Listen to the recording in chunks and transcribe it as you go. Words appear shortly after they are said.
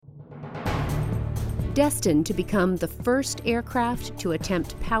Destined to become the first aircraft to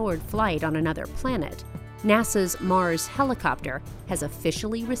attempt powered flight on another planet, NASA's Mars helicopter has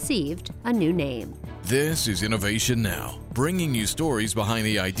officially received a new name. This is Innovation Now, bringing you stories behind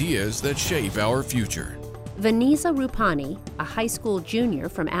the ideas that shape our future. Vanessa Rupani, a high school junior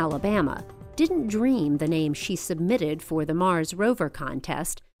from Alabama, didn't dream the name she submitted for the Mars rover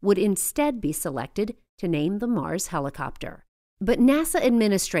contest would instead be selected to name the Mars helicopter. But NASA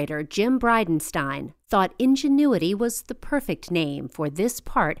Administrator Jim Bridenstine thought Ingenuity was the perfect name for this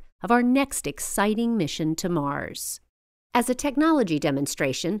part of our next exciting mission to Mars. As a technology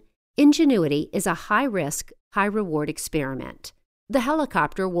demonstration, Ingenuity is a high-risk, high-reward experiment. The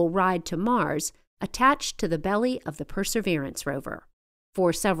helicopter will ride to Mars attached to the belly of the Perseverance rover.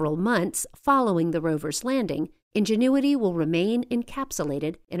 For several months following the rover's landing, Ingenuity will remain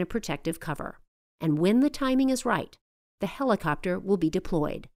encapsulated in a protective cover. And when the timing is right, the helicopter will be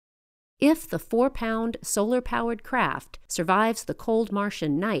deployed. If the 4-pound solar-powered craft survives the cold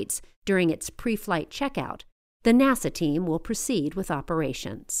Martian nights during its pre-flight checkout, the NASA team will proceed with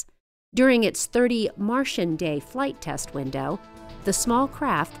operations. During its 30 Martian day flight test window, the small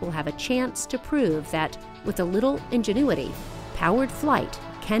craft will have a chance to prove that, with a little ingenuity, powered flight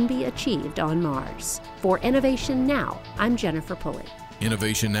can be achieved on Mars. For Innovation Now, I'm Jennifer Pulley.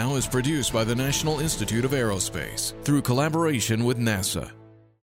 Innovation Now is produced by the National Institute of Aerospace through collaboration with NASA.